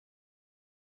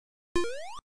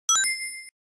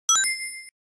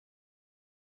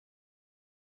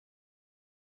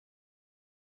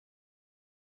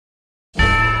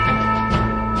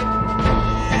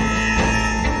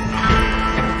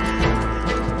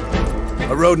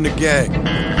I rode in a gang.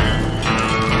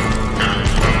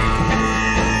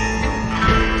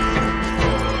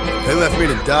 They left me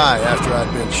to die after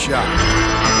I'd been shot.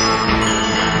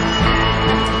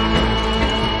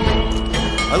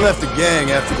 I left the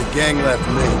gang after the gang left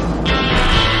me.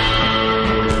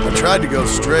 I tried to go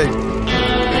straight. I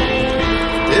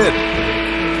did.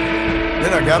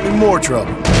 Then I got me more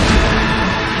trouble.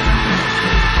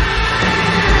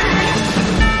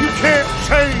 You can't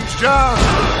change, John!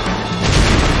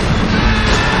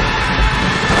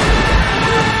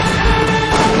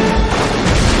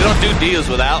 You don't do deals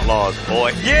with outlaws,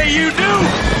 boy. Yeah, you do!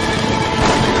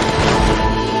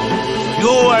 You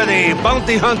are the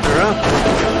bounty hunter,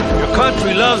 huh? Your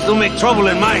country loves to make trouble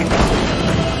in mine.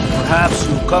 Perhaps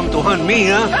you come to hunt me,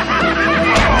 huh?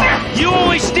 You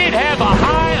always did have a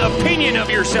high opinion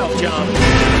of yourself, John.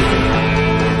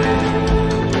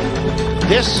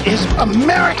 This is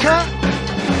America,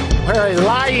 where a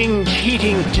lying,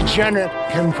 cheating degenerate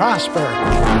can prosper.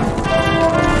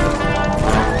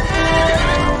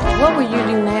 What will you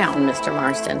do now, Mr.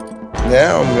 Marston?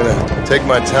 Now I'm gonna take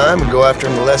my time and go after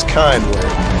him the less kind way.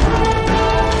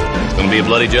 It's gonna be a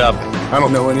bloody job. I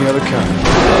don't know any other kind.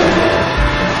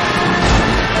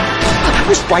 I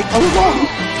was right all along.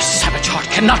 Your savage heart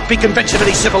cannot be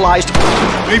conventionally civilized.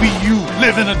 Maybe you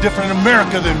live in a different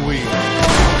America than we.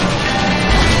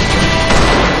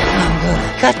 I'm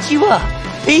gonna cut you up,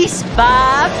 piece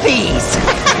by piece.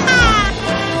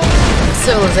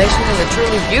 Civilization is a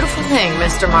truly beautiful thing,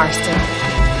 Mr. Marston.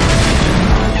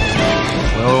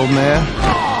 Well, old man,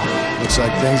 looks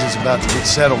like things is about to get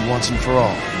settled once and for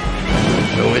all.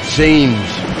 So it seems.